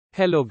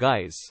Hello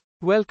guys.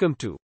 Welcome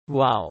to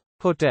Wow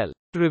Hotel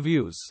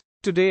Reviews.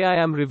 Today I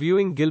am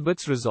reviewing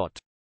Gilbert's Resort.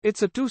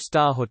 It's a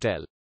 2-star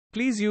hotel.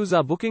 Please use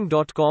our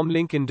booking.com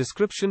link in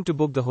description to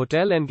book the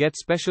hotel and get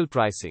special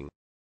pricing.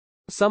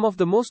 Some of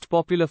the most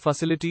popular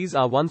facilities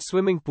are 1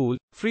 swimming pool,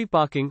 free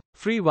parking,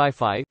 free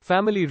Wi-Fi,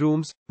 family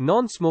rooms,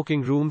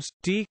 non-smoking rooms,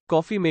 tea,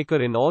 coffee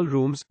maker in all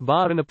rooms,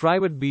 bar and a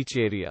private beach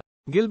area.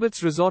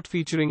 Gilbert's Resort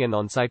featuring an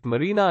on-site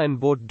marina and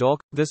boat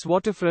dock, this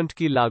waterfront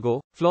Key Largo,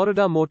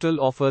 Florida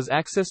motel offers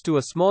access to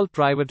a small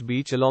private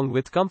beach along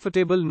with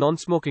comfortable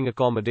non-smoking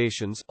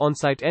accommodations,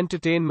 on-site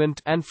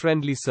entertainment, and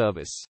friendly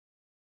service.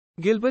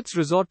 Gilbert's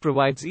Resort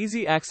provides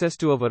easy access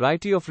to a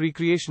variety of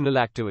recreational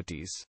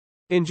activities.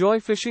 Enjoy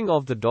fishing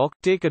off the dock,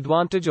 take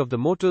advantage of the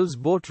motel's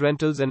boat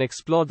rentals and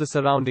explore the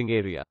surrounding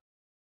area.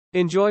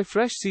 Enjoy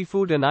fresh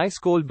seafood and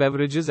ice-cold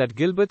beverages at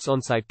Gilbert's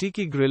on-site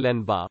Tiki Grill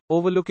and Bar,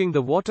 overlooking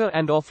the water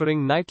and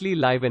offering nightly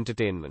live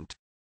entertainment.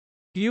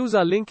 Use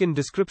our link in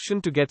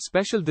description to get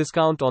special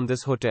discount on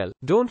this hotel.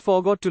 Don't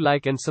forget to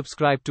like and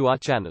subscribe to our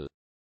channel.